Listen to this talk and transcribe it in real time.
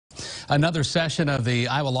Another session of the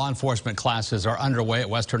Iowa law enforcement classes are underway at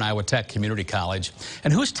Western Iowa Tech Community College.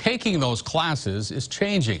 And who's taking those classes is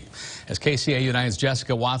changing. As KCAU-9's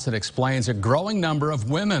Jessica Watson explains, a growing number of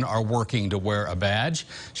women are working to wear a badge.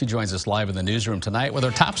 She joins us live in the newsroom tonight with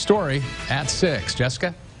her top story at 6.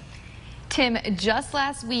 Jessica? Tim, just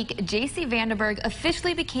last week, J.C. Vanderberg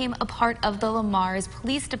officially became a part of the Lamar's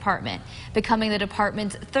Police Department, becoming the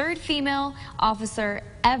department's third female officer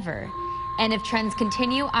ever. And if trends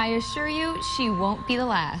continue, I assure you, she won't be the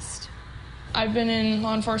last. I've been in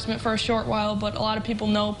law enforcement for a short while, but a lot of people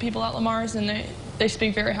know people at Lamar's, and they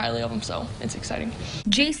speak very highly of them, so it's exciting.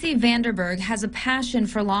 J.C. Vanderberg has a passion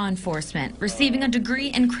for law enforcement, receiving a degree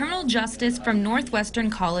in criminal justice from Northwestern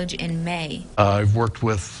College in May. I've worked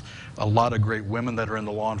with a lot of great women that are in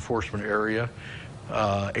the law enforcement area,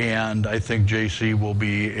 and I think J.C. will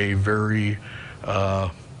be a very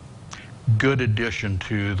good addition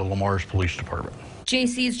to the Lamar's Police Department.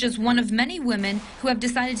 J.C. is just one of many women who have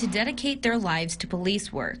decided to dedicate their lives to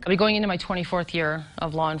police work. I'll be going into my 24th year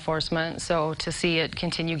of law enforcement, so to see it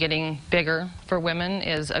continue getting bigger for women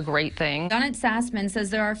is a great thing. Janet Sassman says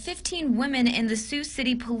there are 15 women in the Sioux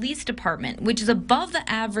City Police Department, which is above the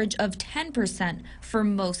average of 10% for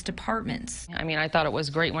most departments. I mean, I thought it was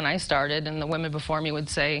great when I started, and the women before me would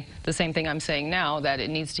say the same thing I'm saying now, that it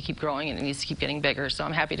needs to keep growing and it needs to keep getting bigger, so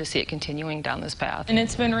I'm happy to see it continuing down this path. And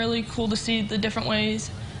it's been really cool to see the different ways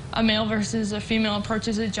a male versus a female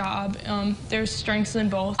approaches a job. There's strengths in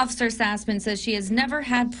both. Officer Sassman says she has never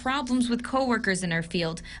had problems with coworkers in her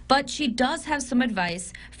field, but she does have some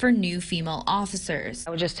advice for new female officers.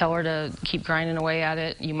 I would just tell her to keep grinding away at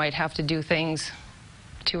it. You might have to do things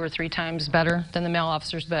 2 or 3 times better than the male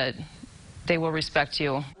officers, but they will respect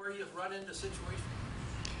you. Where you've run into situations.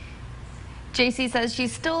 J.C. says she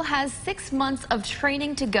still has 6 months of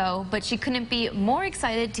training to go, but she couldn't be more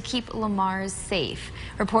excited to keep Lamar's safe.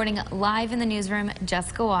 Reporting live in the newsroom,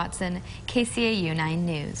 Jessica Watson, KCAU 9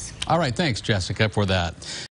 News. All right, thanks, Jessica, for that.